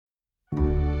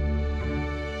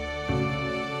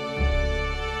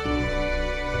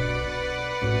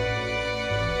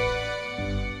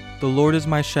The Lord is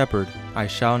my shepherd, I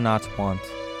shall not want.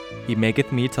 He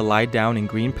maketh me to lie down in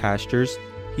green pastures.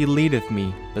 He leadeth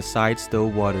me beside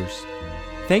still waters.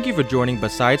 Thank you for joining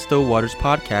Beside Still Waters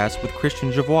podcast with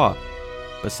Christian Javois.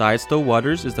 Beside Still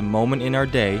Waters is the moment in our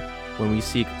day when we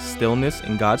seek stillness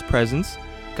in God's presence,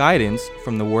 guidance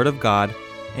from the Word of God,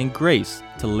 and grace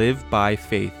to live by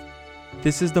faith.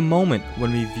 This is the moment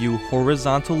when we view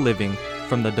horizontal living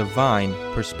from the divine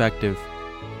perspective.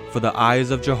 For the eyes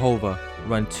of Jehovah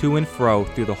run to and fro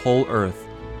through the whole earth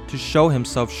to show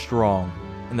himself strong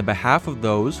in the behalf of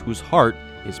those whose heart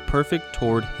is perfect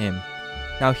toward him.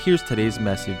 Now here's today's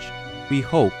message. We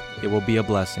hope it will be a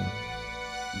blessing.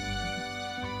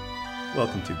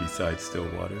 Welcome to Beside Still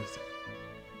Waters.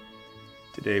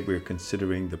 Today we're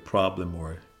considering the problem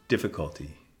or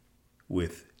difficulty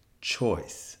with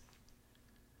choice.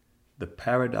 The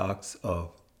paradox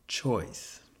of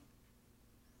choice.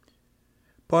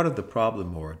 Part of the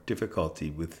problem or difficulty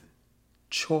with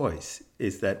choice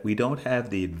is that we don't have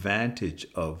the advantage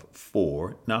of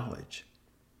foreknowledge.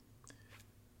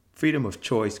 Freedom of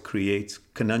choice creates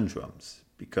conundrums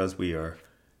because we are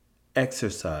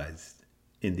exercised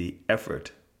in the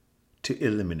effort to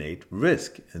eliminate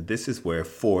risk. And this is where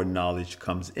foreknowledge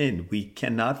comes in. We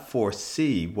cannot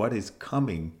foresee what is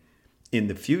coming in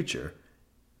the future.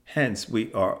 Hence,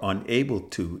 we are unable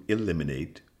to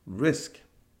eliminate risk.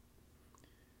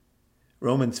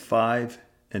 Romans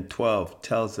 5:12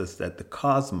 tells us that the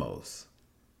cosmos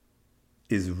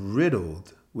is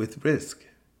riddled with risk.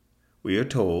 We are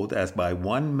told, as by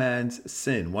one man's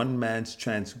sin, one man's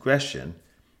transgression,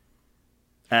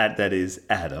 that is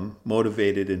Adam,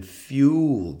 motivated and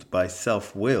fueled by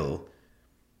self-will,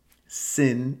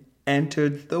 sin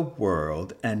entered the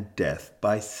world and death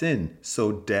by sin.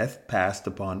 So death passed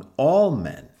upon all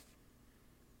men.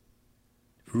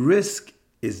 Risk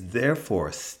is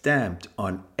therefore stamped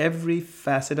on every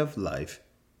facet of life,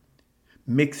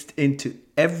 mixed into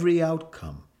every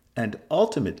outcome, and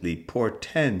ultimately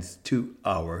portends to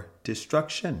our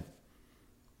destruction.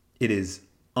 It is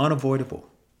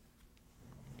unavoidable.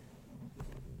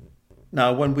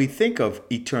 Now, when we think of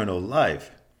eternal life,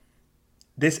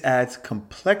 this adds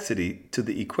complexity to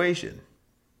the equation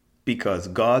because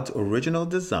God's original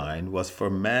design was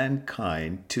for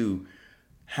mankind to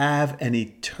have an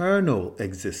eternal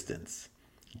existence.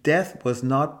 Death was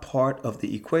not part of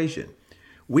the equation.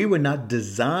 We were not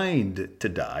designed to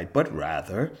die, but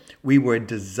rather we were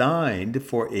designed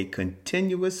for a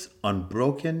continuous,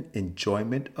 unbroken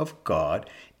enjoyment of God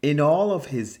in all of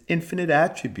his infinite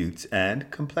attributes and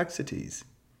complexities.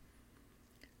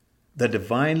 The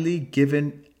divinely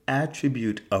given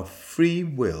attribute of free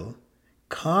will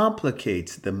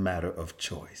complicates the matter of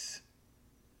choice.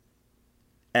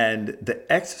 And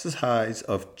the exercise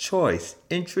of choice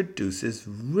introduces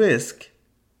risk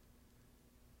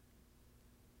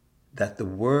that the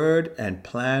word and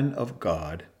plan of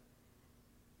God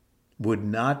would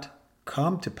not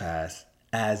come to pass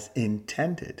as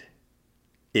intended,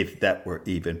 if that were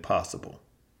even possible.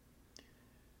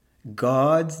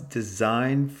 God's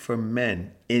design for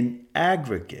men in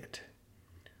aggregate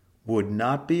would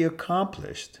not be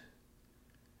accomplished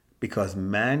because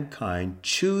mankind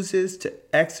chooses to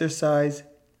exercise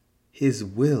his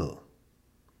will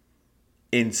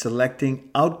in selecting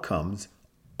outcomes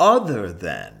other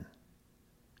than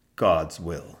God's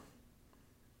will.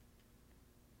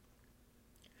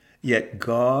 Yet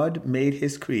God made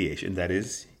his creation, that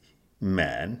is,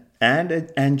 man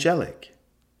and angelic,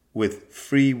 with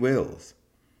free wills.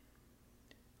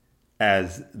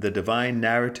 As the divine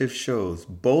narrative shows,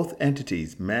 both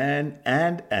entities, man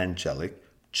and angelic,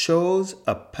 chose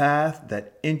a path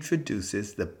that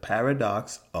introduces the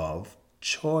paradox of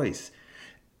choice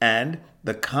and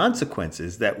the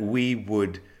consequences that we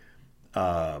would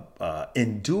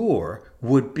endure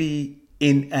would be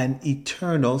in an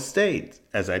eternal state.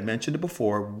 As I mentioned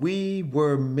before, we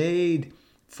were made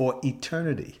for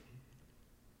eternity.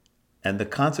 And the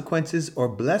consequences or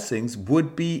blessings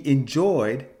would be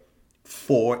enjoyed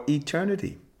for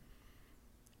eternity.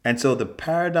 And so the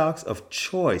paradox of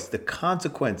choice, the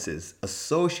consequences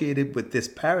associated with this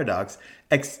paradox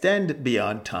extend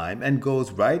beyond time and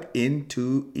goes right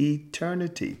into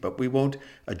eternity. But we won't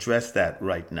address that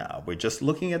right now. We're just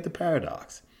looking at the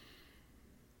paradox.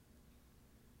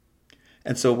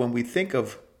 And so when we think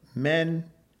of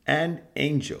men and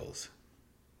angels,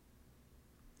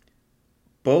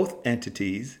 both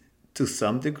entities, to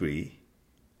some degree,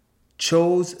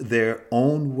 chose their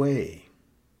own way.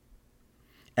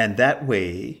 And that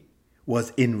way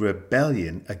was in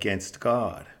rebellion against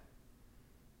God.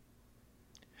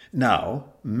 Now,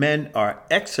 men are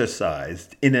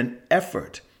exercised in an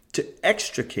effort to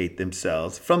extricate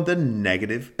themselves from the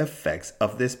negative effects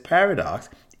of this paradox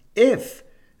if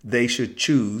they should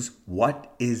choose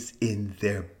what is in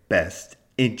their best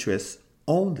interests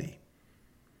only.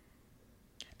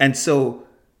 And so,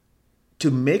 to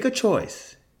make a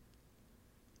choice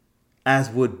as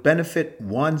would benefit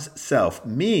one's self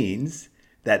means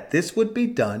that this would be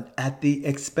done at the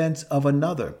expense of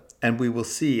another. And we will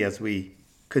see as we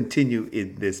continue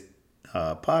in this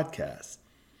podcast.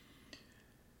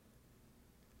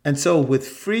 And so with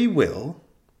free will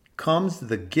comes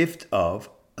the gift of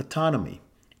autonomy.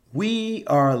 We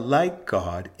are like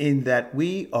God in that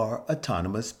we are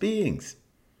autonomous beings.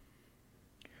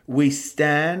 We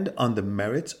stand on the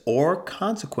merits or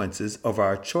consequences of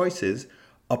our choices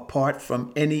apart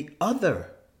from any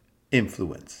other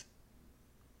influence.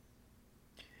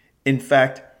 In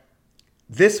fact,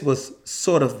 this was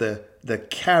sort of the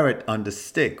carrot on the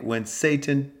stick when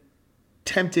Satan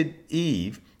tempted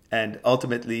Eve and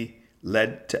ultimately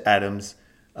led to Adam's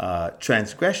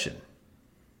transgression.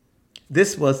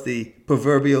 This was the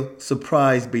proverbial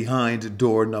surprise behind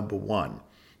door number one.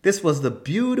 This was the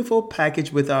beautiful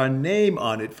package with our name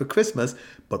on it for Christmas,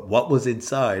 but what was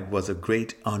inside was a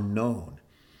great unknown.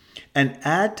 And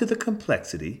add to the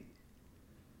complexity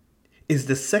is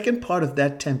the second part of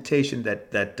that temptation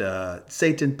that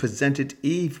Satan presented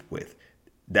Eve with.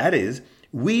 That is,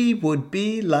 we would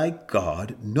be like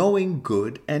God, knowing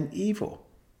good and evil.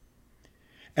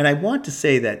 And I want to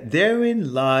say that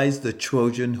therein lies the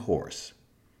Trojan horse.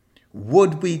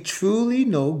 Would we truly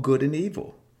know good and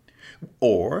evil?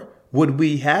 Or would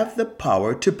we have the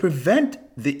power to prevent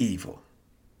the evil?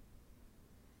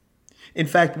 In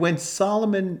fact, when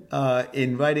Solomon,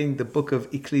 in writing the book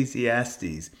of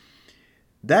Ecclesiastes,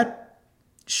 that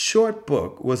short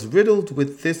book was riddled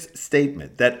with this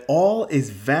statement that all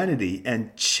is vanity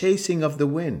and chasing of the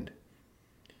wind.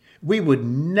 We would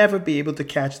never be able to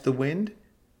catch the wind.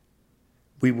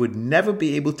 We would never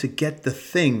be able to get the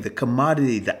thing, the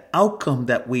commodity, the outcome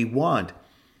that we want,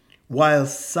 while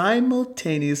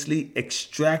simultaneously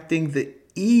extracting the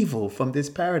evil from this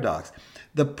paradox.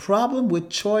 The problem with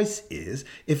choice is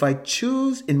if I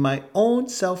choose in my own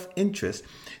self-interest,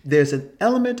 there's an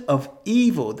element of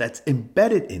evil that's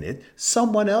embedded in it.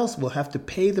 Someone else will have to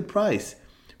pay the price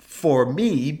for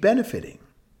me benefiting.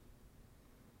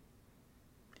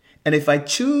 And if I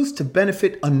choose to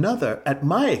benefit another at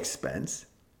my expense,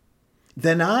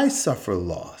 then I suffer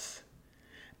loss.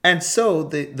 And so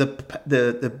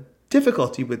the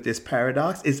difficulty with this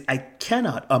paradox is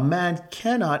a man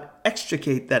cannot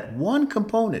extricate that one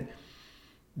component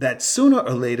that sooner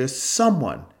or later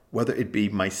someone, whether it be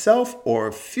myself or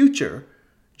a future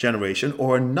generation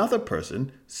or another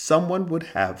person, someone would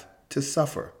have to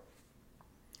suffer.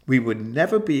 We would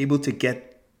never be able to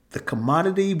get the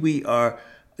commodity we are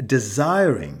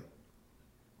desiring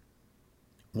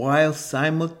while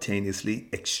simultaneously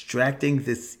extracting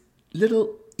this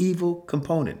little evil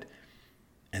component.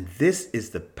 And this is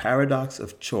the paradox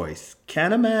of choice.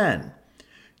 Can a man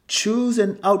choose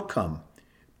an outcome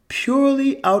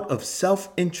purely out of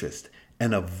self-interest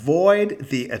and avoid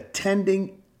the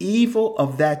attending evil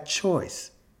of that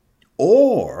choice?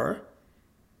 Or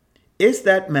is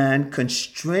that man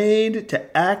constrained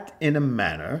to act in a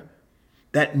manner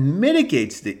that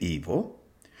mitigates the evil,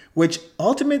 which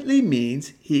ultimately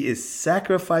means he is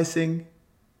sacrificing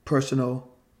personal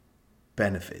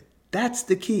benefit? That's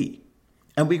the key.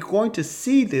 And we're going to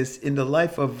see this in the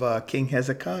life of King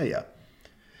Hezekiah.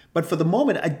 But for the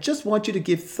moment, I just want you to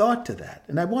give thought to that.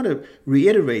 And I want to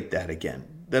reiterate that again.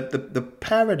 The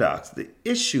paradox, the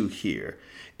issue here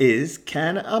is,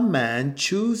 can a man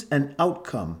choose an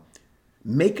outcome,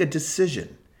 make a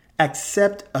decision,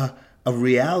 accept a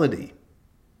reality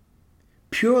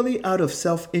purely out of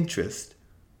self-interest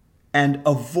and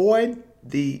avoid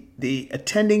the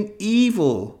attending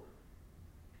evil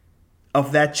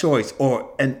of that choice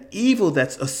or an evil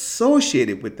that's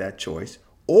associated with that choice?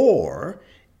 Or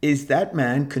is that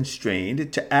man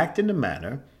constrained to act in a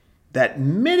manner that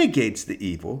mitigates the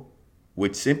evil,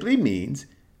 which simply means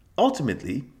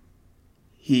ultimately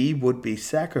he would be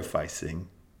sacrificing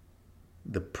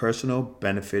the personal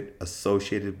benefit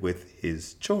associated with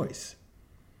his choice?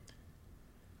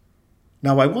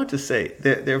 Now, I want to say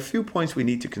there are a few points we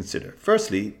need to consider.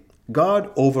 Firstly,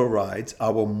 God overrides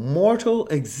our mortal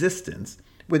existence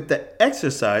with the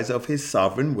exercise of his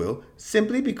sovereign will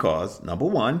simply because, number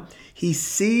one, he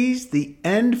sees the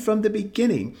end from the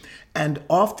beginning and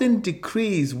often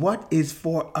decrees what is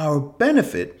for our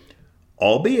benefit,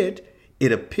 albeit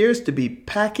it appears to be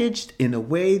packaged in a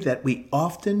way that we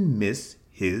often miss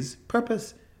his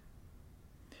purpose.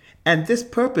 And this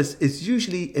purpose is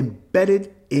usually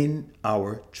embedded in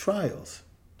our trials.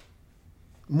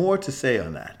 More to say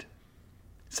on that.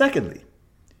 Secondly,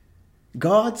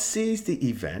 God sees the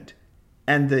event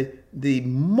and the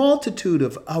multitude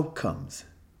of outcomes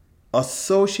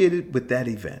associated with that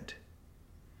event.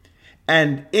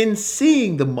 And in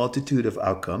seeing the multitude of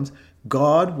outcomes,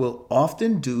 God will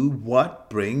often do what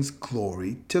brings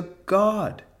glory to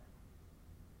God.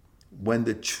 When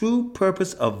the true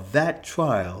purpose of that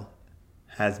trial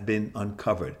has been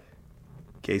uncovered.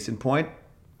 Case in point,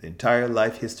 the entire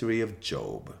life history of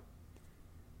Job.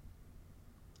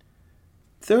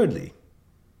 Thirdly,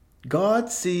 God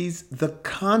sees the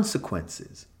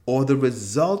consequences or the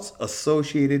results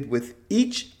associated with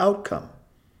each outcome.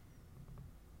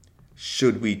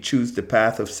 Should we choose the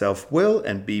path of self-will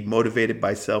and be motivated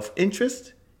by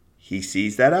self-interest, He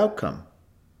sees that outcome.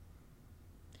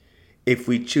 If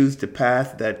we choose the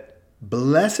path that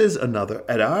blesses another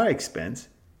at our expense,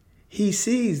 He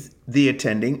sees the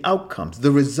attending outcomes,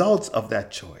 the results of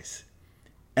that choice,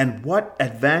 and what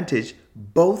advantage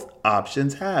both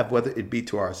options have, whether it be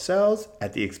to ourselves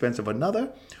at the expense of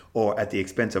another, or at the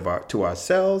expense of to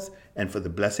ourselves and for the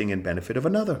blessing and benefit of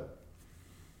another.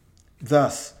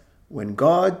 Thus, when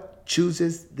God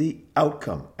chooses the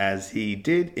outcome, as He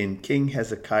did in King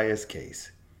Hezekiah's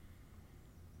case,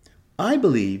 I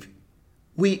believe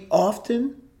we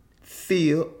often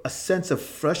feel a sense of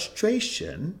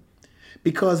frustration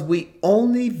because we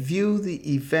only view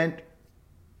the event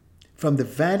from the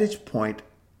vantage point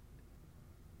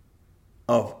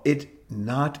of it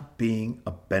not being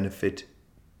a benefit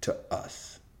to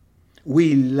us.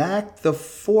 We lack the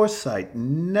foresight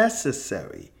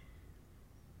necessary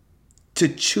to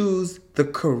choose the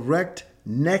correct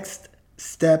next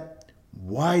step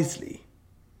wisely.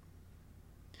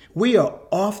 We are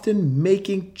often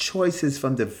making choices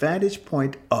from the vantage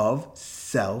point of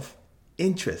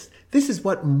self-interest. This is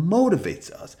what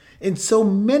motivates us in so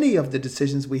many of the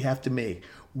decisions we have to make.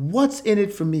 What's in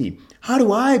it for me? How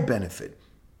do I benefit?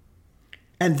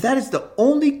 And that is the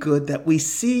only good that we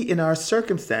see in our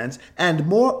circumstance, and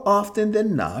more often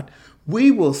than not,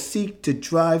 we will seek to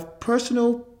drive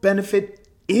personal benefit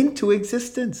into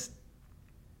existence.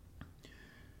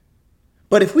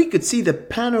 But if we could see the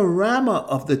panorama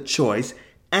of the choice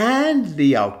and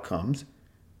the outcomes,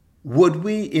 would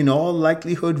we in all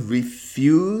likelihood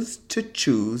refuse to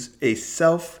choose a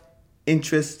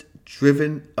self-interest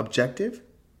driven objective?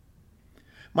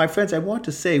 My friends, I want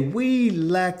to say we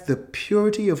lack the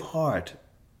purity of heart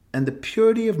and the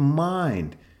purity of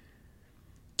mind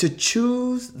to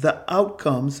choose the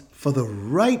outcomes for the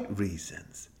right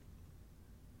reasons.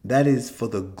 That is, for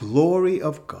the glory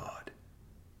of God.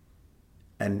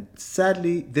 And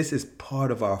sadly, this is part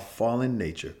of our fallen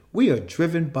nature. We are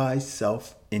driven by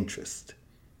self-interest.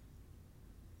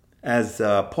 As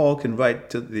Paul can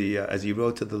write as he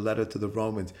wrote to the letter to the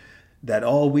Romans, that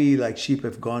all we like sheep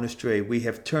have gone astray. We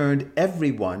have turned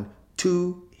everyone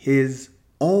to his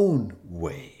own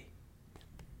way.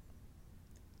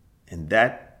 And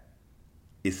that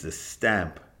is the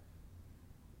stamp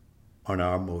on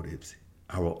our motives,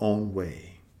 our own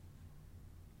way.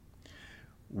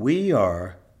 We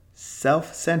are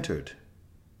self-centered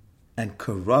and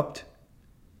corrupt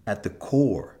at the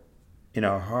core in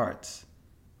our hearts.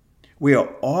 We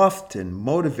are often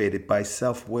motivated by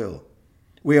self-will.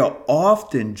 We are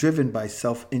often driven by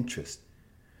self-interest.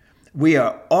 We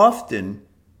are often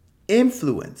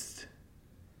influenced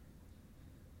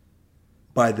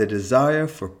by the desire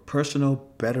for personal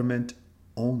betterment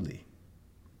only.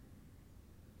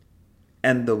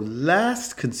 And the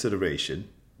last consideration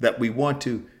that we want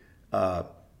to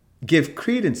give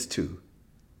credence to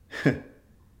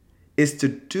is to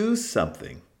do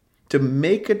something, to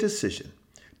make a decision,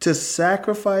 to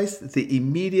sacrifice the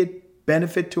immediate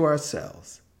benefit to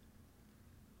ourselves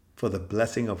for the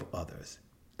blessing of others.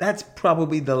 That's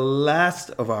probably the last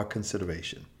of our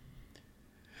consideration.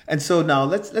 And so now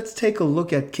let's take a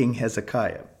look at King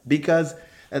Hezekiah, because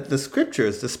at the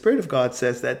scriptures, the Spirit of God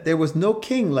says that there was no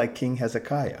king like King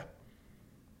Hezekiah.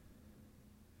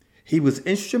 He was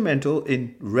instrumental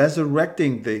in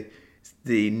resurrecting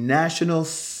the national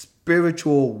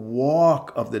spiritual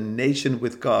walk of the nation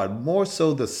with God, more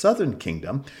so the southern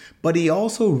kingdom, but he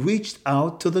also reached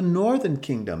out to the northern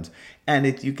kingdoms.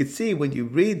 And you could see when you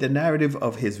read the narrative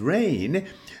of his reign,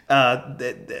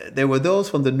 there were those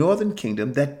from the northern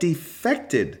kingdom that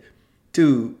defected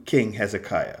to King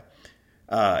Hezekiah.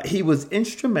 He was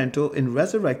instrumental in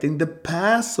resurrecting the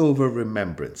Passover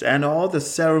remembrance and all the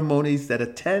ceremonies that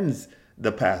attends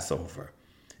the Passover.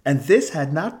 And this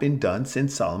had not been done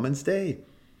since Solomon's day.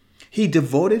 He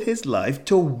devoted his life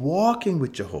to walking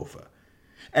with Jehovah.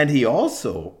 And he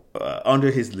also,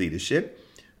 under his leadership,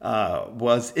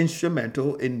 was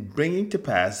instrumental in bringing to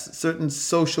pass certain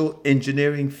social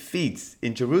engineering feats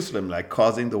in Jerusalem, like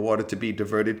causing the water to be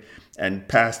diverted and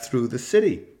pass through the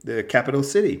city, the capital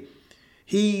city.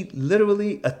 He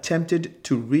literally attempted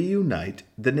to reunite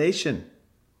the nation.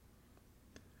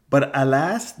 But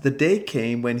alas, the day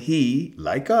came when he,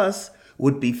 like us,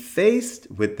 would be faced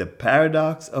with the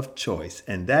paradox of choice,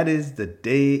 and that is the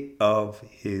day of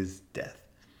his death.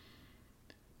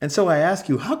 And so I ask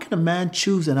you, how can a man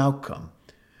choose an outcome,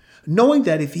 knowing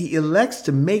that if he elects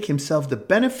to make himself the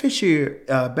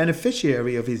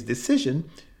beneficiary of his decision,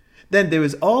 then there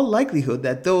is all likelihood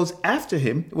that those after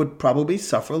him would probably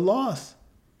suffer loss?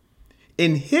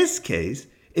 In his case,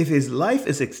 if his life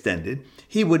is extended,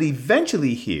 he would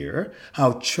eventually hear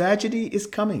how tragedy is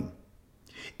coming.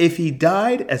 If he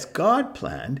died as God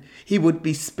planned, he would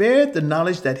be spared the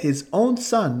knowledge that his own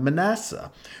son,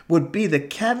 Manasseh, would be the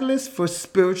catalyst for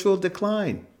spiritual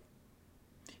decline.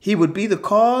 He would be the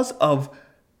cause of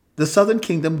the southern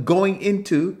kingdom going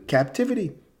into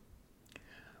captivity.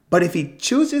 But if he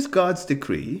chooses God's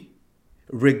decree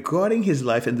regarding his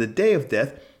life and the day of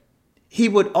death, he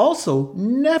would also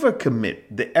never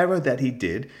commit the error that he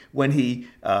did when he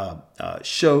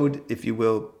showed, if you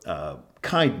will,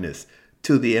 kindness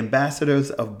to the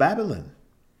ambassadors of Babylon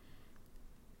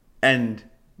and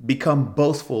become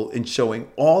boastful in showing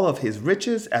all of his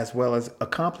riches as well as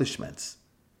accomplishments.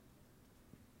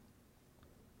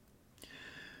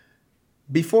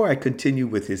 Before I continue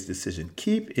with his decision,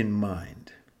 keep in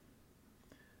mind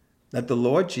that the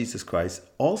Lord Jesus Christ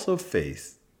also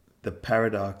faced the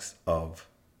paradox of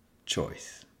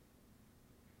choice.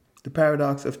 The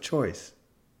paradox of choice.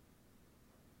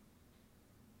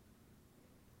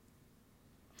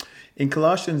 In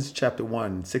Colossians chapter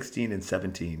 1, 16 and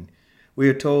 17, we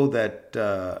are told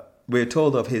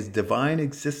of his divine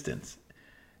existence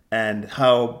and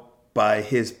how by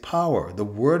his power, the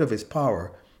word of his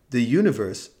power, the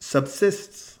universe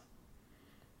subsists.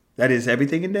 That is,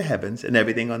 everything in the heavens and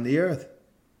everything on the earth.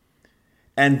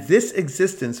 And this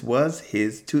existence was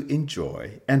his to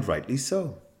enjoy, and rightly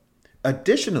so.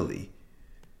 Additionally,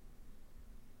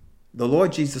 the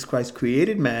Lord Jesus Christ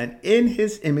created man in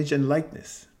his image and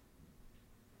likeness.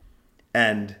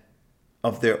 And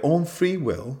of their own free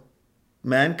will,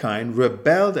 mankind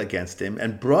rebelled against him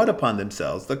and brought upon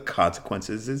themselves the consequence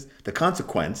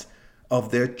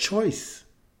of their choice,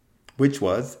 which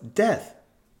was death.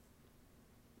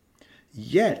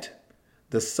 Yet,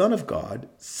 the Son of God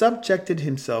subjected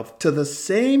himself to the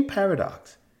same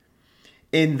paradox,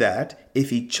 in that if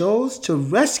he chose to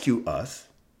rescue us,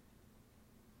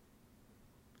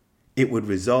 it would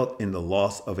result in the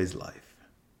loss of his life.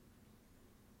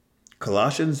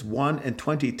 Colossians 1 and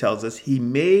 20 tells us he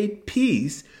made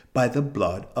peace by the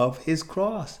blood of his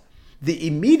cross. The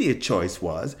immediate choice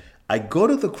was, I go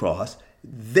to the cross,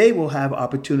 they will have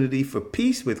opportunity for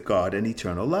peace with God and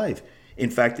eternal life. In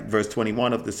fact, verse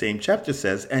 21 of the same chapter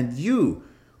says, and you,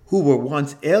 who were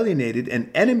once alienated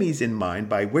and enemies in mind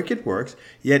by wicked works,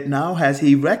 yet now has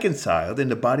he reconciled in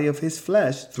the body of his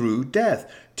flesh through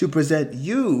death, to present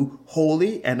you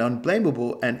holy and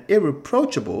unblameable and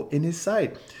irreproachable in his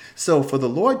sight. So for the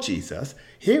Lord Jesus,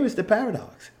 here is the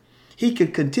paradox. He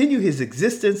could continue his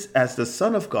existence as the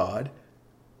Son of God,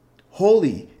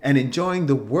 holy and enjoying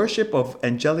the worship of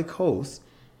angelic hosts,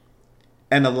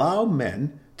 and allow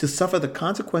men to suffer the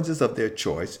consequences of their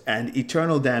choice and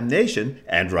eternal damnation,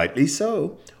 and rightly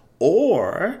so,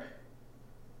 or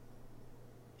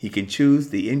he can choose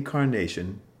the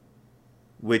incarnation,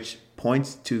 which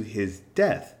points to his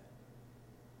death,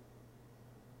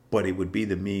 but it would be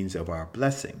the means of our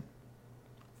blessing.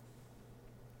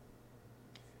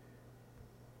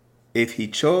 If he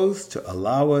chose to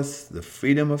allow us the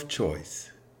freedom of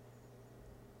choice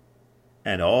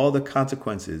and all the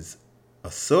consequences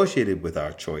associated with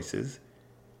our choices,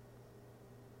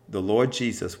 the Lord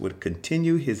Jesus would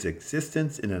continue his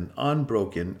existence in an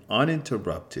unbroken,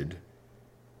 uninterrupted,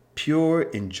 pure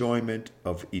enjoyment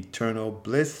of eternal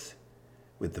bliss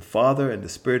with the Father and the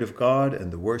Spirit of God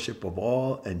and the worship of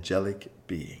all angelic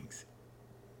beings.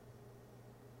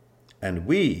 And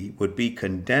we would be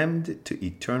condemned to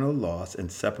eternal loss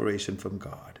and separation from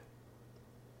God.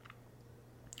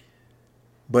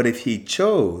 But if he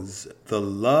chose the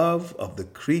love of the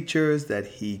creatures that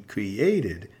he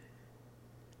created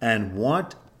and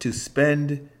want to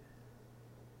spend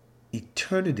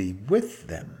eternity with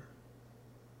them,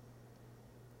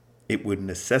 it would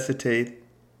necessitate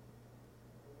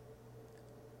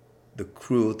the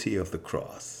cruelty of the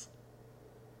cross.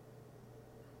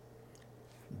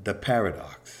 The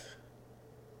paradox.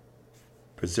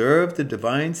 preserve the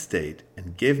divine state,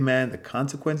 and give man the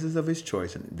consequences of his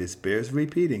choice, and this bears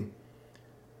repeating,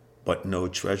 but no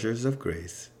treasures of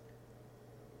grace,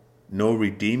 no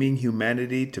redeeming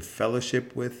humanity to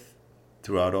fellowship with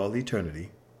throughout all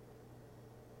eternity.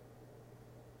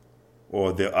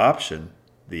 Or the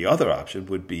other option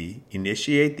would be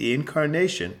initiate the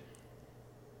incarnation,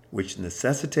 which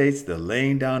necessitates the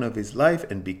laying down of his life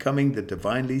and becoming the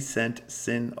divinely sent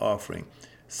sin offering,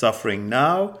 suffering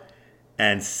now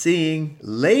and seeing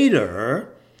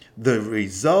later the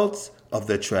results of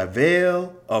the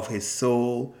travail of his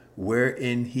soul,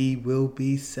 wherein he will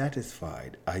be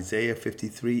satisfied. Isaiah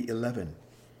 53:11.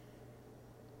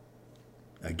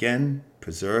 Again,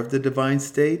 preserve the divine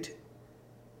state.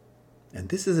 And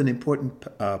this is an important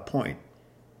point.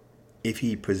 If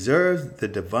he preserves the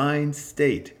divine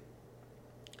state,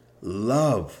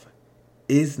 love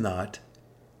is not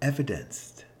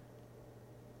evidenced.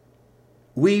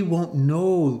 We won't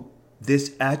know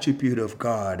this attribute of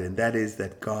God, and that is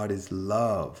that God is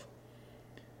love.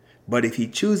 But if he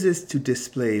chooses to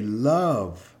display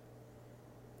love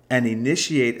and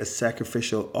initiate a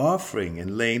sacrificial offering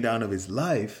and laying down of his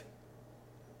life,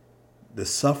 the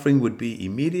suffering would be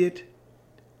immediate,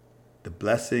 the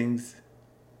blessings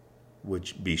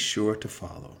would be sure to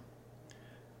follow.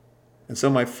 And so,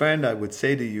 my friend, I would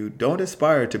say to you, don't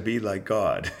aspire to be like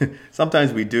God.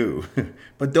 Sometimes we do,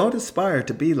 but don't aspire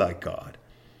to be like God,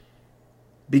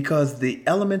 because the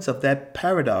elements of that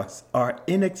paradox are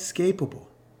inescapable.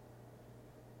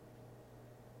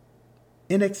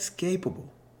 Inescapable.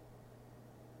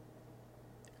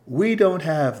 We don't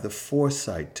have the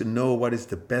foresight to know what is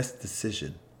the best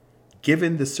decision,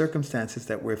 given the circumstances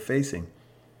that we're facing.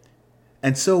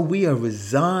 And so we are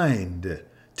resigned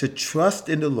to trust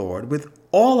in the Lord with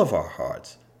all of our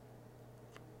hearts.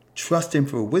 Trust him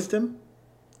for wisdom,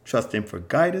 trust him for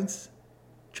guidance,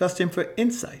 trust him for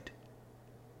insight,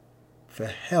 for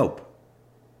help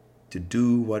to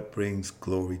do what brings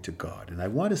glory to God. And I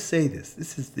want to say this.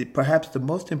 This is perhaps the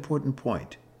most important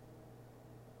point.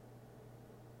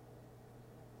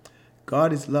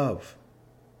 God is love.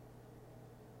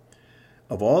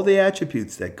 Of all the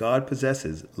attributes that God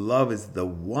possesses, love is the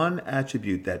one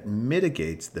attribute that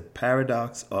mitigates the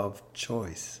paradox of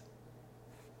choice.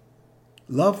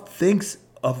 Love thinks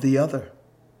of the other.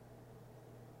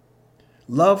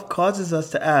 Love causes us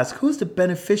to ask, who's the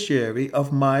beneficiary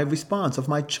of my response, of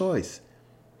my choice?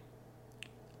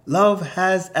 Love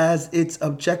has as its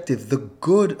objective the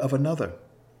good of another.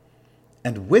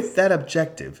 And with that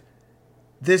objective,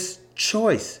 this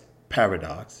choice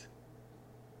paradox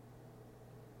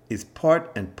is part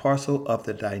and parcel of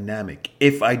the dynamic.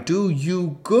 If I do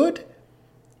you good,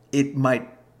 it might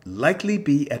likely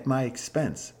be at my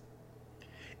expense.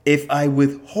 If I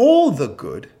withhold the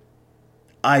good,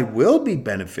 I will be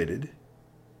benefited,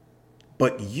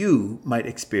 but you might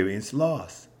experience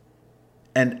loss.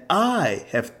 And I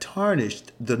have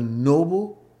tarnished the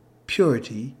noble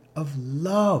purity of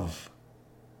love.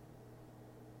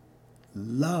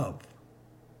 Love.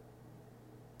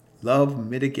 Love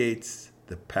mitigates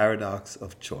the paradox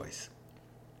of choice.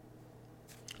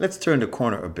 Let's turn the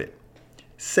corner a bit.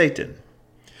 Satan.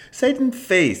 Satan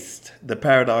faced the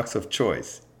paradox of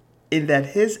choice in that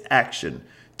his action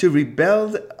to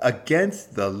rebel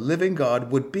against the living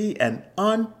God would be an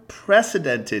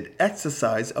unprecedented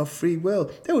exercise of free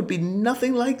will. There would be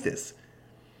nothing like this.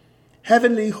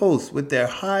 Heavenly hosts with their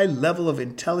high level of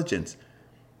intelligence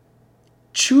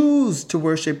choose to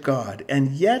worship God,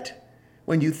 and yet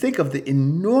when you think of the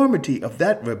enormity of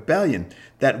that rebellion,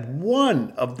 that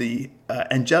one of the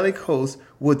angelic hosts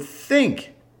would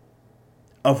think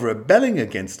of rebelling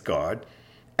against God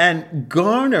and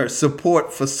garner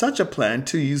support for such a plan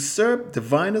to usurp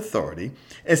divine authority,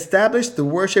 establish the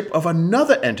worship of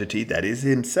another entity, that is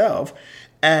himself,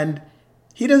 and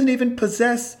he doesn't even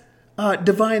possess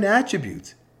divine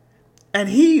attributes. And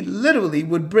he literally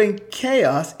would bring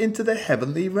chaos into the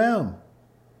heavenly realm.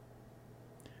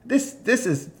 This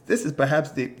is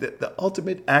perhaps the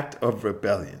ultimate act of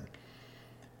rebellion.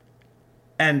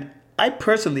 And I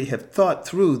personally have thought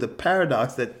through the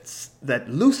paradox that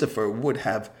Lucifer would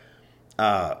have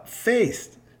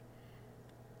faced.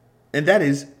 And that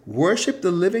is, worship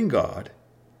the living God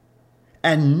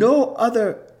and no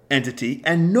other entity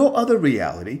and no other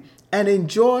reality, and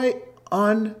enjoy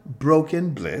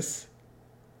unbroken bliss,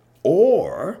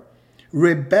 or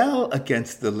rebel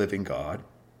against the living God,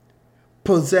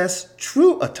 possess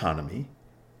true autonomy,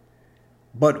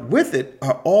 but with it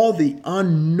are all the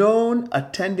unknown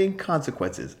attending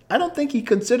consequences. I don't think he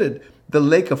considered the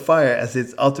lake of fire as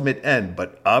his ultimate end,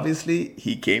 but obviously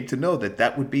he came to know that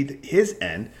that would be his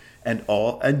end and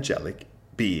all angelic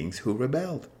beings who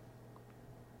rebelled.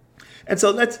 And so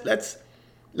let's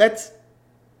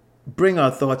bring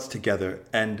our thoughts together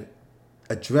and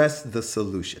address the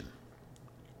solution.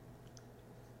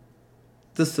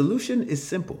 The solution is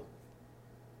simple: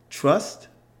 trust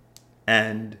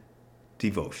and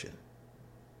devotion.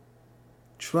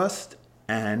 Trust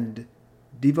and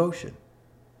devotion.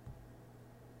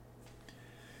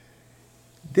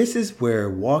 This is where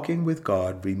walking with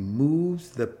God removes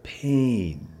the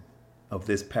pain of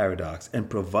this paradox and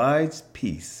provides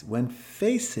peace when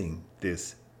facing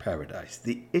this paradise.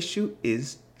 The issue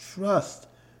is trust.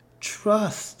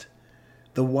 Trust.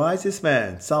 The wisest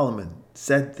man, Solomon,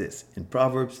 said this in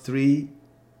Proverbs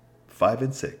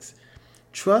 3:5-6.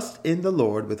 Trust in the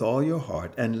Lord with all your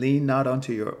heart and lean not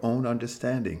unto your own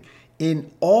understanding.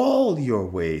 In all your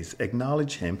ways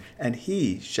acknowledge him, and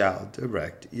he shall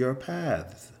direct your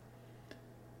paths.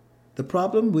 The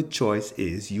problem with choice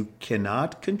is you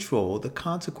cannot control the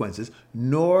consequences,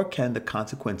 nor can the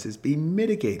consequences be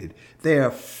mitigated. They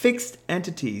are fixed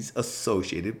entities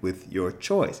associated with your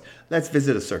choice. Let's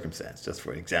visit a circumstance, just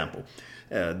for example,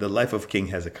 the life of King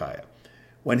Hezekiah.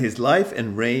 When his life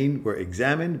and reign were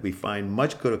examined, we find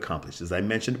much good accomplished. As I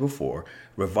mentioned before,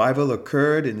 revival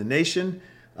occurred in the nation.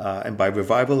 And by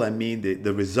revival, I mean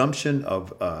the resumption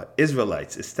of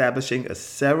Israelites establishing a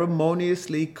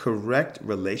ceremoniously correct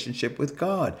relationship with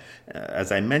God.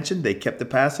 As I mentioned, they kept the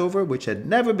Passover, which had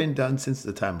never been done since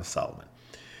the time of Solomon.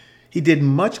 He did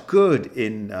much good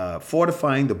in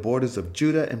fortifying the borders of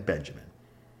Judah and Benjamin.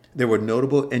 There were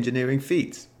notable engineering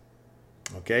feats.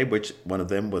 Which one of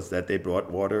them was that they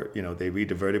brought water, they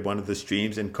rediverted one of the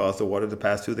streams and caused the water to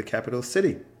pass through the capital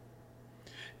city.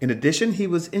 In addition, he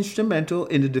was instrumental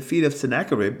in the defeat of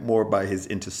Sennacherib, more by his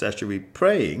intercessory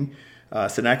praying,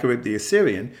 Sennacherib the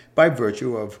Assyrian, by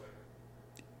virtue of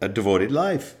a devoted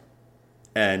life.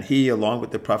 And he, along with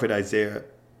the prophet Isaiah,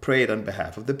 prayed on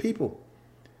behalf of the people.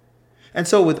 And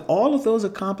so with all of those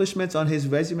accomplishments on his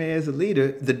resume as a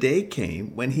leader, the day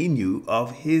came when he knew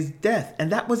of his death.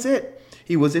 And that was it.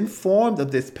 He was informed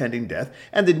of this pending death,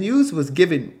 and the news was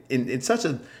given in such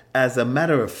as a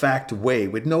matter-of-fact way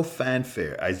with no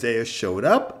fanfare. Isaiah showed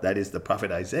up, that is the prophet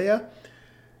Isaiah,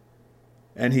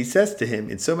 and he says to him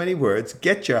in so many words,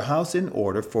 "Get your house in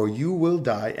order, for you will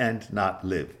die and not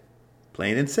live."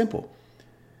 Plain and simple.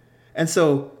 And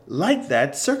so, like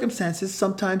that, circumstances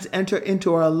sometimes enter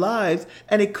into our lives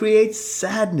and it creates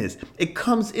sadness. It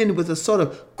comes in with a sort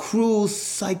of cruel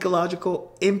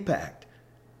psychological impact.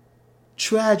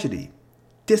 Tragedy,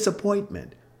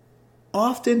 disappointment,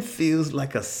 often feels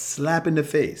like a slap in the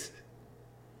face.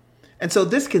 And so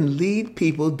this can lead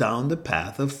people down the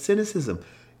path of cynicism.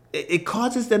 It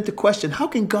causes them to question, how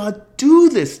can God do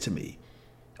this to me?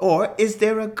 Or is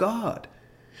there a God?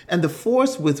 And the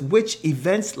force with which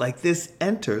events like this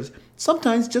enters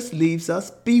sometimes just leaves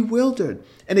us bewildered.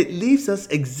 And it leaves us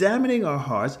examining our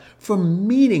hearts for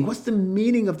meaning. What's the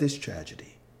meaning of this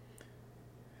tragedy?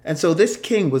 And so this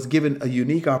king was given a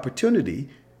unique opportunity,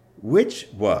 which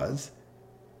was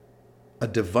a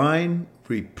divine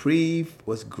reprieve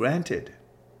was granted.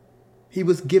 He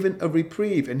was given a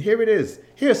reprieve. And here it is.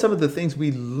 Here are some of the things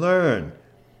we learn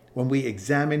when we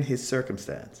examine his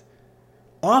circumstance.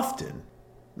 Often,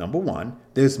 number one,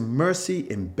 there's mercy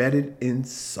embedded in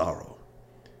sorrow.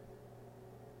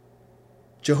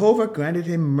 Jehovah granted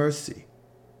him mercy.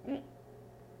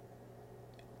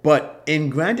 But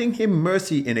in granting him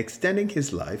mercy in extending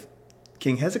his life,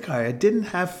 King Hezekiah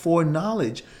didn't have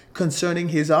foreknowledge concerning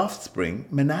his offspring,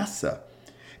 Manasseh,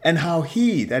 and how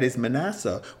he, that is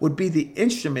Manasseh, would be the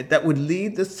instrument that would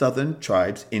lead the southern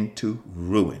tribes into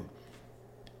ruin.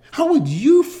 How would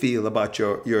you feel about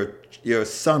your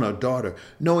son or daughter,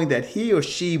 knowing that he or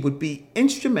she would be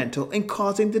instrumental in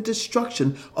causing the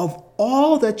destruction of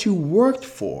all that you worked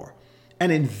for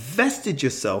and invested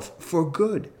yourself for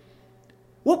good?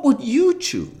 What would you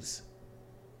choose?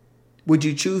 Would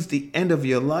you choose the end of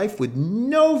your life with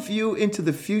no view into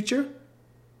the future?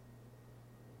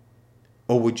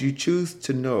 Or would you choose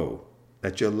to know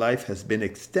that your life has been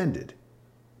extended,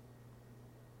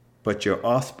 but your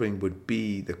offspring would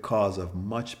be the cause of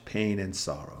much pain and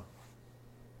sorrow?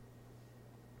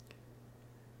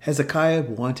 Hezekiah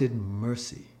wanted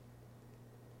mercy.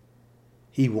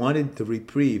 He wanted the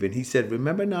reprieve, and he said,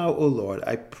 "Remember now, O Lord,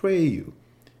 I pray you,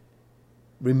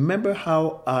 remember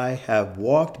how I have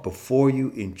walked before you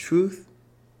in truth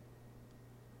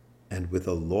and with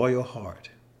a loyal heart."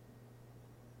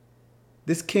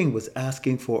 This king was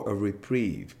asking for a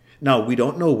reprieve. Now, we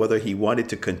don't know whether he wanted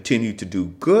to continue to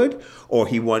do good or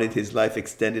he wanted his life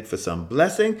extended for some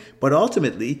blessing, but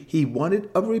ultimately he wanted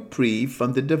a reprieve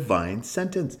from the divine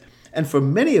sentence. And for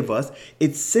many of us,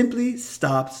 it simply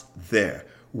stops there.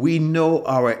 We know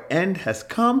our end has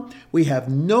come. We have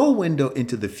no window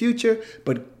into the future,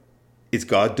 but is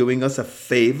God doing us a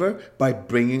favor by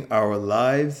bringing our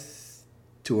lives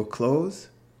to a close?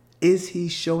 Is he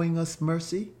showing us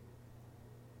mercy?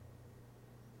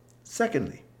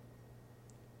 Secondly,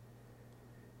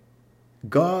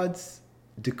 God's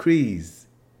decrees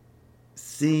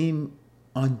seem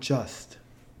unjust.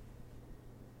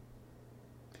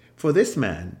 For this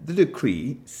man, the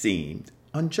decree seemed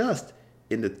unjust.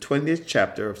 In the 20th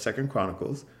chapter of 2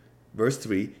 Chronicles, verse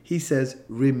 3, he says,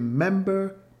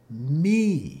 remember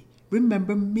me.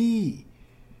 Remember me.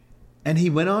 And he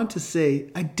went on to say,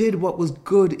 I did what was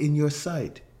good in your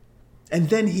sight. And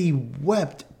then he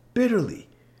wept bitterly.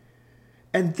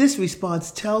 And this response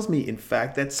tells me, in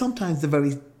fact, that sometimes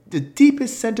the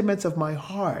deepest sentiments of my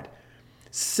heart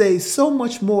say so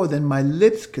much more than my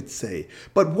lips could say.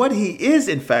 But what he is,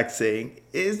 in fact, saying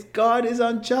is God is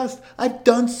unjust. I've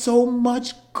done so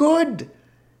much good.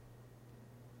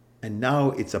 And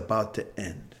now it's about to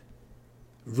end.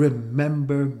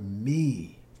 Remember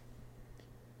me.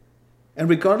 And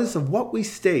regardless of what we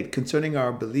state concerning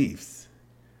our beliefs,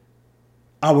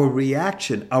 our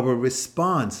reaction, our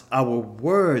response, our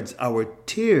words, our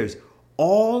tears,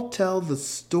 all tell the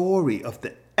story of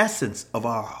the essence of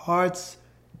our heart's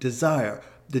desire,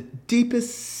 the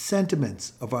deepest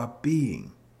sentiments of our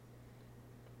being.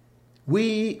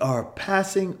 We are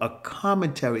passing a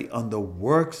commentary on the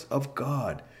works of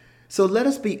God. So let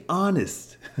us be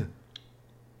honest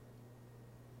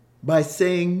by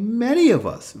saying many of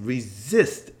us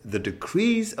resist the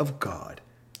decrees of God,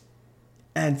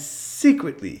 and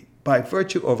secretly, by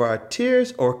virtue of our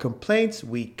tears or complaints,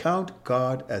 we count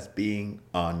God as being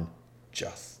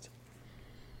unjust.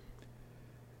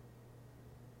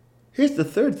 Here's the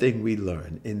third thing we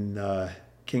learn in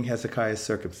King Hezekiah's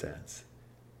circumstance.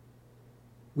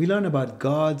 We learn about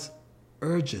God's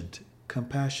urgent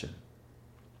compassion.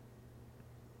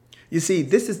 You see,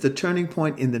 this is the turning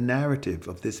point in the narrative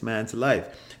of this man's life.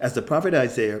 As the prophet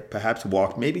Isaiah perhaps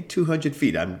walked maybe 200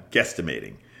 feet, I'm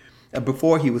guesstimating,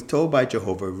 before he was told by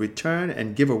Jehovah, return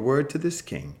and give a word to this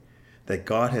king that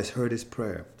God has heard his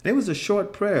prayer. And it was a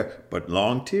short prayer, but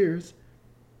long tears.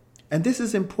 And this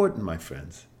is important, my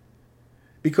friends,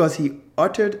 because he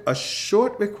uttered a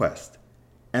short request,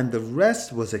 and the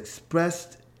rest was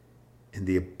expressed in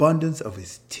the abundance of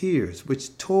his tears,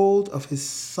 which told of his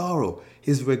sorrow,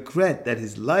 his regret that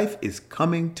his life is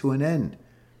coming to an end.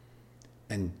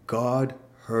 And God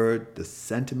heard the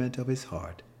sentiment of his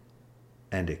heart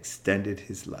and extended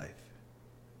his life.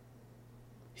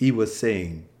 He was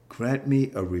saying, grant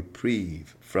me a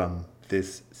reprieve from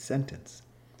this sentence.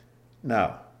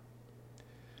 Now,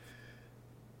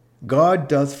 God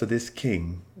does for this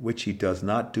king which he does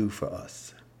not do for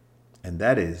us, and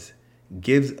that is,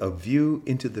 gives a view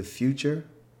into the future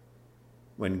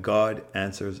when God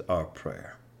answers our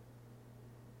prayer.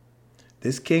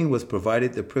 This king was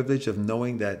provided the privilege of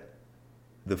knowing that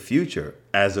the future,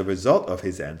 as a result of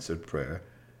his answered prayer,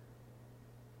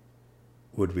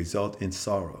 would result in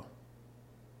sorrow.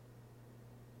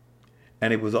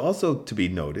 And it was also to be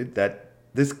noted that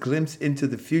this glimpse into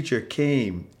the future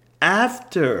came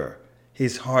after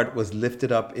his heart was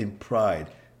lifted up in pride.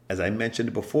 As I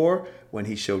mentioned before, when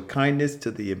he showed kindness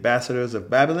to the ambassadors of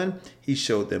Babylon, he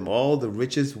showed them all the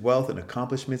riches, wealth, and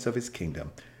accomplishments of his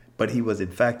kingdom. But he was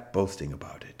in fact boasting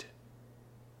about it.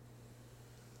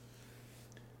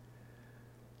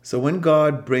 So when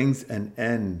God brings an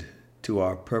end to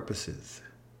our purposes,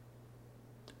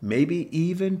 maybe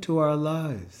even to our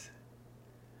lives,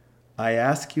 I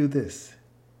ask you this: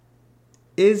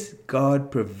 is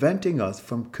God preventing us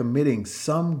from committing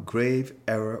some grave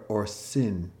error or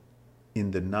sin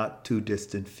in the not too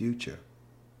distant future?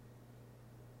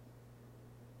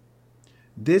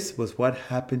 This was what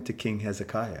happened to King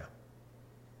Hezekiah.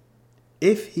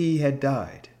 If he had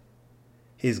died,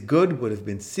 his good would have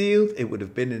been sealed. It would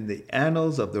have been in the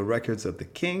annals of the records of the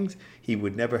kings. He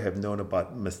would never have known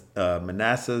about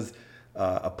Manasseh's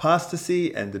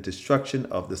apostasy and the destruction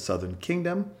of the southern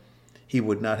kingdom. He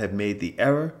would not have made the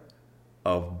error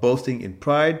of boasting in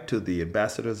pride to the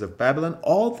ambassadors of Babylon.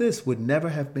 All this would never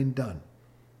have been done.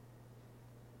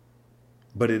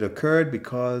 But it occurred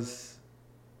because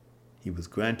he was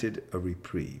granted a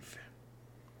reprieve.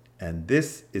 And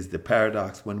this is the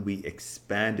paradox when we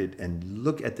expand it and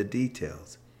look at the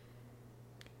details.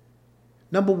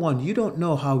 Number one, you don't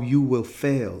know how you will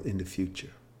fail in the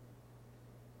future.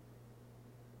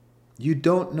 You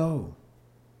don't know.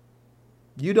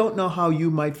 You don't know how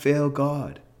you might fail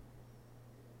God.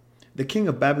 The king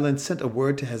of Babylon sent a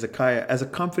word to Hezekiah as a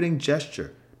comforting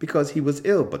gesture, because he was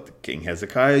ill. But King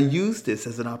Hezekiah used this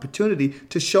as an opportunity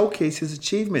to showcase his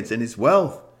achievements and his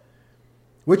wealth,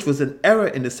 which was an error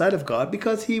in the sight of God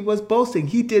because he was boasting.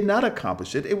 He did not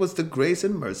accomplish it. It was the grace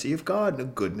and mercy of God, the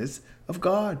goodness of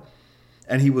God.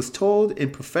 And he was told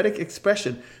in prophetic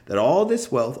expression that all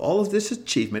this wealth, all of this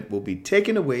achievement will be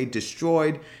taken away,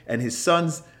 destroyed, and his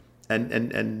sons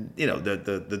and you know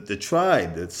the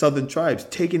tribe, the southern tribes,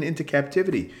 taken into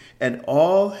captivity. And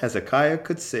all Hezekiah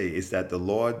could say is that the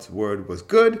Lord's word was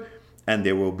good and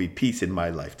there will be peace in my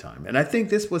lifetime. And I think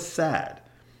this was sad.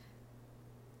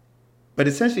 But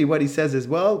essentially what he says is,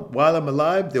 well, while I'm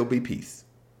alive, there'll be peace.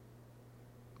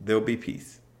 There'll be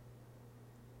peace.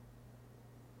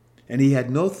 And he had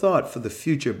no thought for the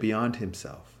future beyond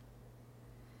himself.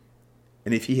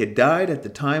 And if he had died at the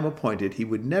time appointed, he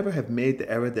would never have made the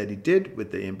error that he did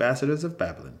with the ambassadors of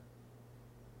Babylon.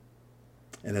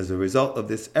 And as a result of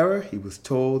this error, he was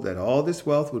told that all this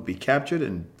wealth would be captured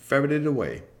and ferreted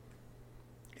away.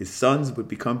 His sons would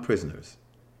become prisoners.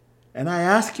 And I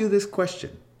ask you this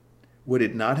question. Would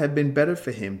it not have been better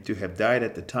for him to have died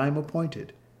at the time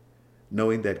appointed,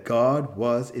 knowing that God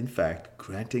was, in fact,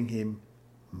 granting him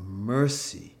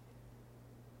mercy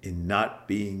in not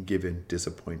being given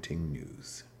disappointing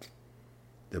news?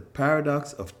 The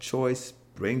paradox of choice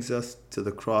brings us to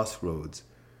the crossroads,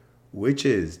 which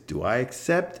is, do I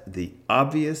accept the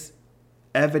obvious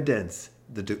evidence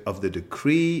of the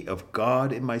decree of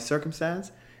God in my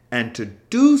circumstance, and to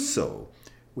do so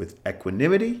with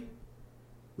equanimity,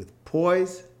 with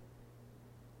poise,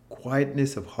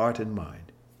 quietness of heart and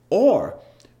mind? Or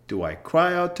do I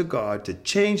cry out to God to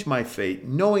change my fate,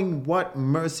 knowing what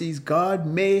mercies God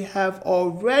may have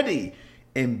already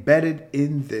embedded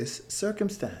in this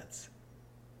circumstance?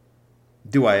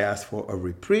 Do I ask for a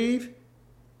reprieve,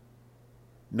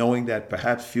 knowing that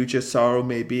perhaps future sorrow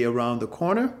may be around the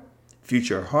corner,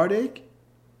 future heartache?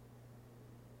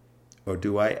 Or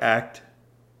do I act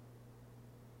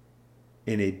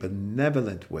in a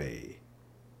benevolent way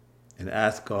and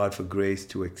ask God for grace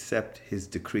to accept his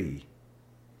decree,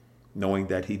 knowing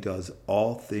that he does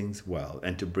all things well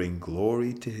and to bring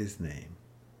glory to his name?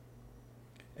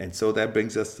 And so that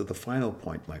brings us to the final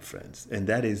point, my friends, and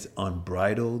that is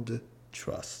unbridled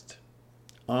trust.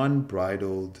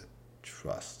 Unbridled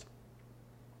trust.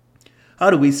 How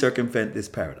do we circumvent this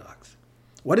paradox?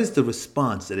 What is the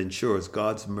response that ensures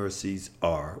God's mercies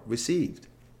are received?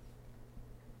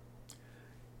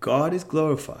 God is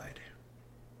glorified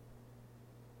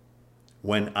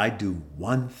when I do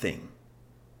one thing.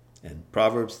 And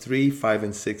Proverbs 3, 5,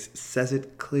 and 6 says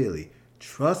it clearly.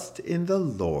 Trust in the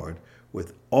Lord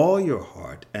with all your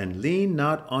heart and lean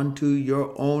not unto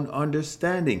your own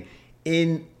understanding.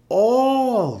 In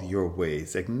all your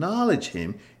ways acknowledge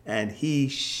him, and he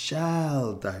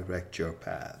shall direct your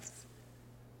paths.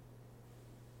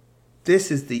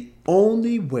 This is the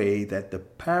only way that the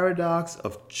paradox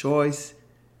of choice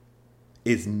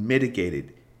is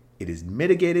mitigated. It is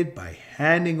mitigated by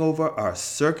handing over our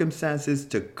circumstances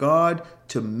to God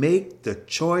to make the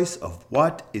choice of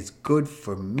what is good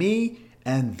for me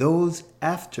and those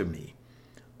after me.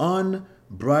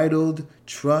 Unbridled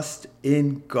trust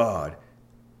in God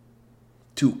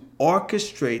to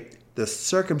orchestrate the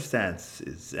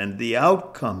circumstances and the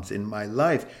outcomes in my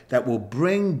life that will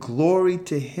bring glory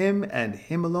to him and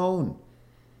him alone.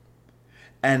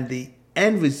 And the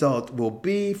end result will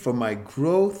be for my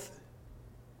growth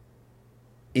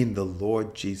in the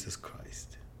Lord Jesus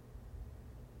Christ.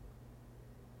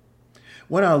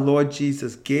 When our Lord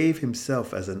Jesus gave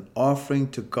himself as an offering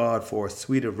to God for a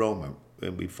sweet aroma,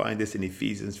 and we find this in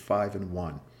Ephesians 5 and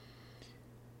 1.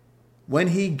 When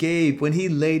he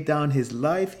laid down his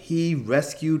life, he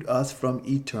rescued us from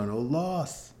eternal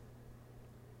loss.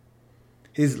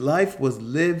 His life was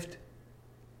lived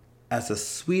as a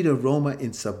sweet aroma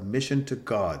in submission to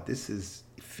God. This is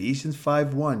Ephesians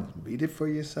 5:1. Read it for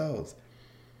yourselves.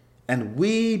 And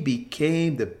we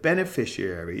became the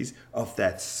beneficiaries of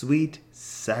that sweet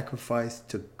sacrifice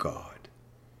to God.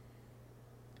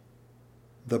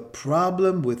 The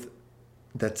problem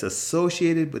that's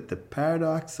associated with the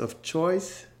paradox of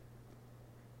choice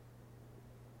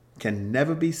can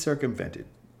never be circumvented.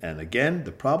 And again,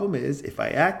 the problem is if I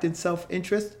act in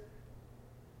self-interest,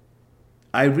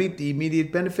 I reap the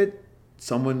immediate benefit,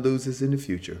 someone loses in the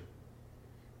future.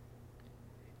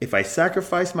 If I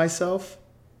sacrifice myself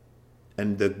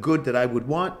and the good that I would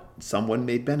want, someone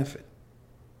may benefit.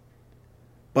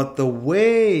 But the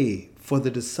way for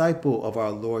the disciple of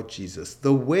our Lord Jesus,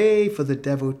 the way for the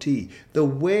devotee, the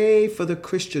way for the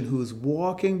Christian who is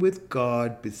walking with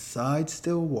God beside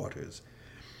still waters,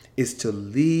 is to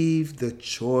leave the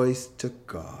choice to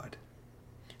God.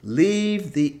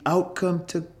 Leave the outcome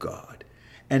to God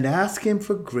and ask Him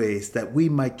for grace that we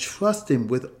might trust Him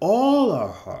with all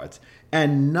our hearts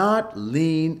and not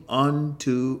lean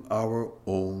unto our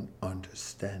own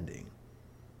understanding.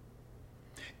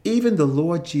 Even the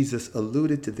Lord Jesus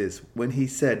alluded to this when He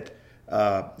said,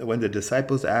 when the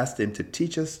disciples asked Him to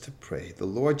teach us to pray. The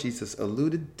Lord Jesus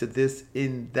alluded to this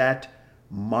in that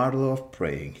model of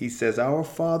praying. He says, Our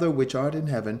Father which art in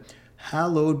heaven,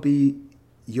 hallowed be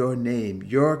your name,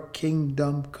 your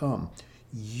kingdom come,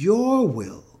 your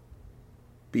will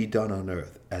be done on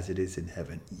earth as it is in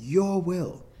heaven. Your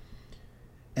will.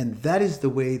 And that is the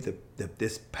way that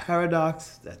this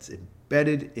paradox that's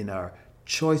embedded in our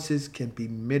choices can be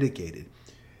mitigated.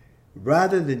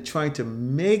 Rather than trying to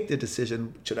make the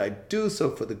decision, should I do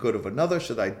so for the good of another?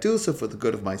 Should I do so for the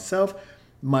good of myself?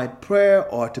 My prayer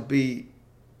ought to be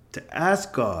to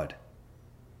ask God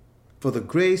for the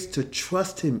grace to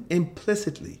trust Him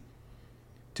implicitly,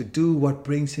 to do what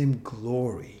brings Him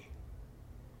glory,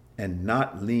 and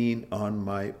not lean on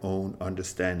my own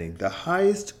understanding. The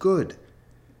highest good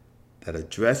that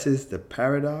addresses the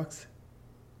paradox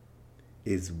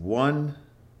is one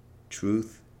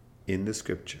truth in the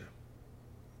Scripture.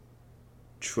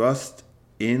 Trust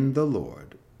in the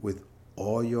Lord with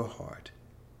all your heart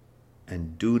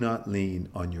and do not lean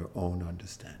on your own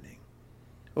understanding.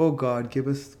 Oh God, give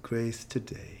us grace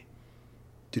today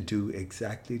to do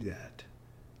exactly that,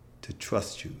 to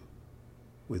trust you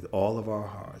with all of our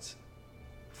hearts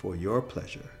for your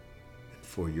pleasure and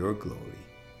for your glory.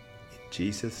 In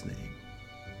Jesus' name,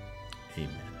 amen.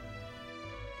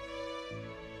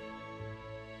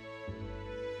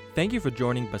 Thank you for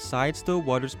joining Beside Still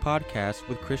Waters podcast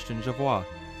with Christian Javois.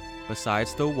 Beside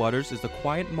Still Waters is the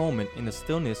quiet moment in the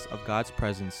stillness of God's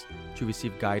presence to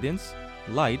receive guidance,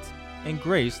 light, and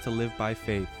grace to live by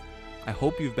faith. I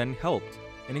hope you've been helped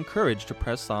and encouraged to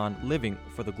press on living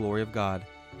for the glory of God.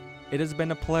 It has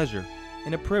been a pleasure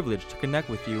and a privilege to connect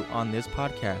with you on this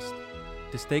podcast.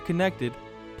 To stay connected,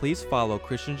 please follow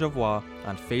Christian Javois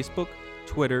on Facebook,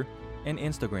 Twitter, and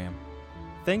Instagram.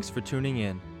 Thanks for tuning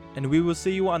in, and we will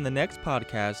see you on the next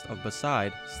podcast of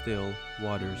Beside Still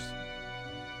Waters.